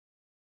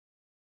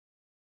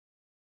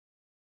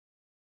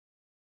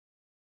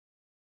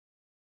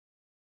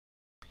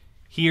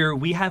Here,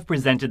 we have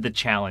presented the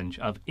challenge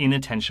of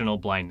inattentional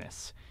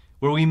blindness,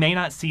 where we may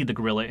not see the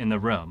gorilla in the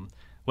room,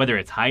 whether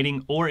it's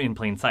hiding or in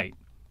plain sight.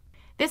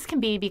 This can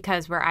be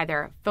because we're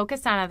either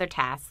focused on other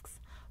tasks,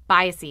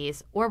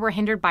 biases, or we're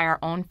hindered by our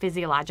own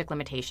physiologic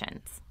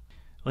limitations.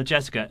 Well,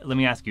 Jessica, let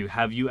me ask you,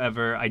 have you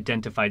ever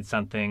identified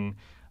something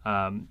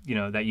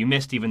that you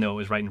missed even though it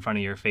was right in front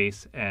of your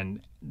face,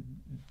 and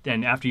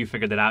then after you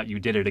figured that out, you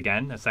did it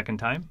again a second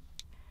time?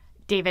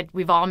 David,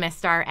 we've all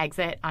missed our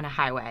exit on a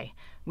highway.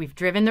 We've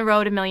driven the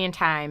road a million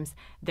times.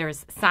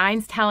 There's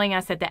signs telling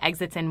us that the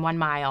exit's in 1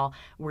 mile.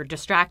 We're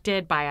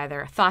distracted by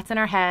either thoughts in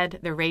our head,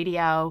 the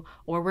radio,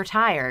 or we're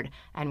tired,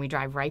 and we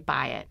drive right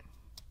by it.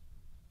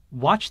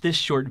 Watch this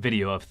short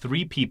video of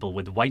 3 people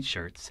with white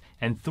shirts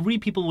and 3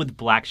 people with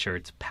black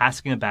shirts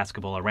passing a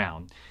basketball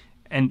around.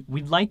 And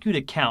we'd like you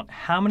to count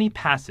how many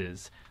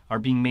passes are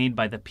being made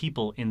by the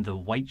people in the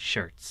white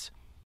shirts.